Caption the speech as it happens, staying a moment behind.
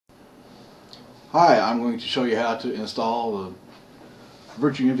Hi, I'm going to show you how to install the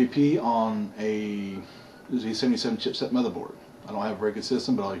VirtuMVP on a Z77 chipset motherboard. I don't have a very good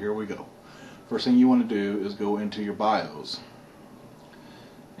system, but here we go. First thing you want to do is go into your BIOS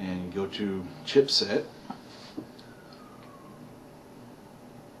and go to chipset.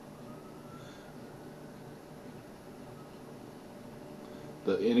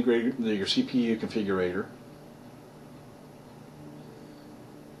 The integrated, your CPU configurator.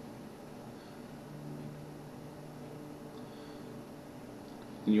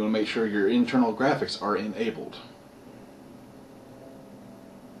 And you want to make sure your internal graphics are enabled.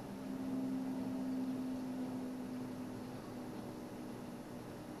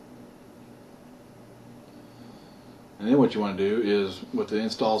 And then what you want to do is, with the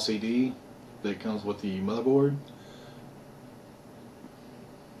install CD that comes with the motherboard,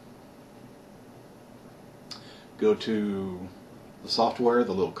 go to the software,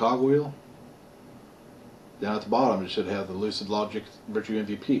 the little cogwheel. Down at the bottom it should have the Lucid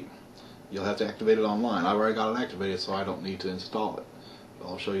VirtuMVP. You'll have to activate it online. I've already got it activated, so I don't need to install it. But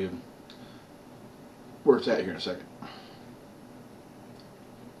I'll show you where it's at here in a second.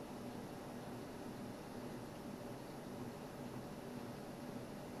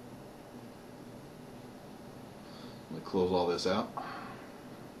 Let me close all this out.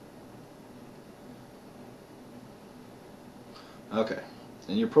 Okay,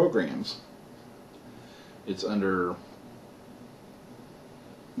 in your programs, it's under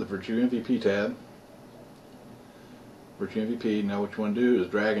the VirtuMVP tab. VirtuMVP, now what you want to do is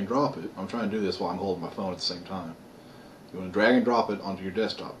drag and drop it. I'm trying to do this while I'm holding my phone at the same time. You want to drag and drop it onto your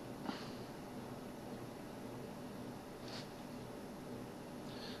desktop.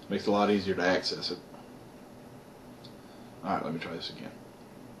 Makes it a lot easier to access it. Alright, let me try this again.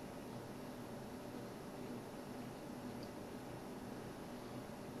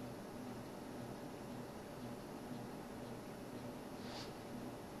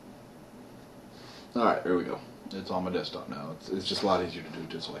 Alright, there we go. It's on my desktop now. It's just a lot easier to do it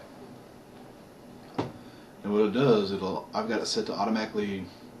this way. And what it does, I've got it set to automatically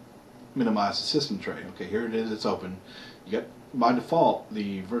minimize the system tray. Okay, here it is, it's open. You got, by default,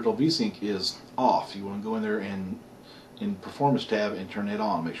 the virtual VSync is off. You want to go in there and in Performance tab and turn it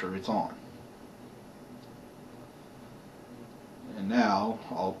on, make sure it's on. And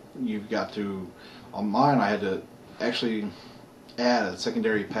now, you've got to, on mine I had to actually add a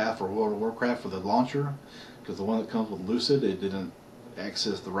secondary path for World of Warcraft for the launcher, because the one that comes with Lucid, it didn't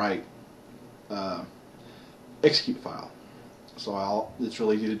access the right execute file. So it's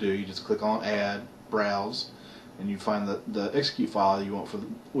really easy to do. You just click on Add, Browse, and you find the execute file you want for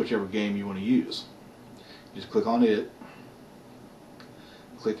whichever game you want to use. You just click on it,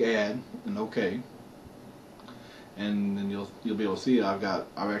 click Add, and OK. And then you'll be able to see I've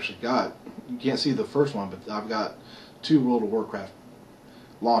actually got, you can't see the first one, but I've got two World of Warcraft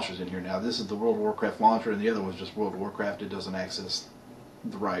launchers in here now. This is the World of Warcraft launcher, and the other one's just World of Warcraft. It doesn't access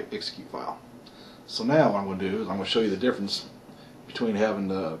the right execute file. So now what I'm going to do is I'm going to show you the difference between having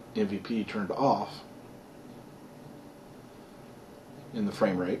the MVP turned off in the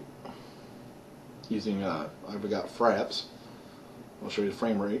frame rate using I've got fraps. I'll show you the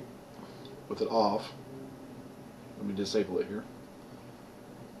frame rate with it off. Let me disable it here.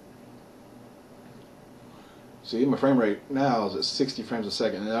 See, my frame rate now is at 60 frames a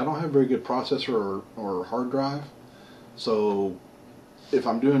second, and I don't have a very good processor or hard drive, so if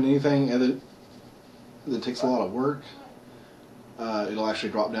I'm doing anything that takes a lot of work, it'll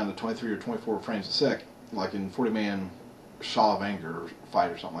actually drop down to 23 or 24 frames a second, like in 40-man Shaw of Anger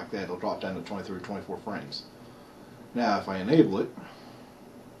fight or something like that. It'll drop down to 23 or 24 frames. Now if I enable it,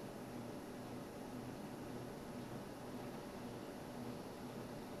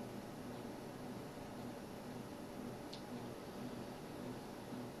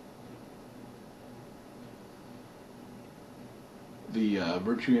 the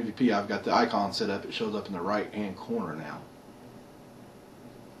VirtuMVP, I've got the icon set up. It shows up in the right hand corner now.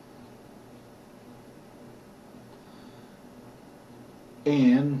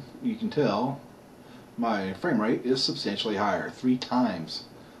 And you can tell my frame rate is substantially higher, 3 times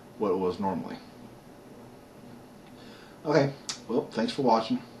what it was normally. Okay, well, thanks for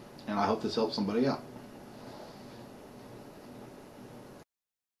watching, and I hope this helps somebody out.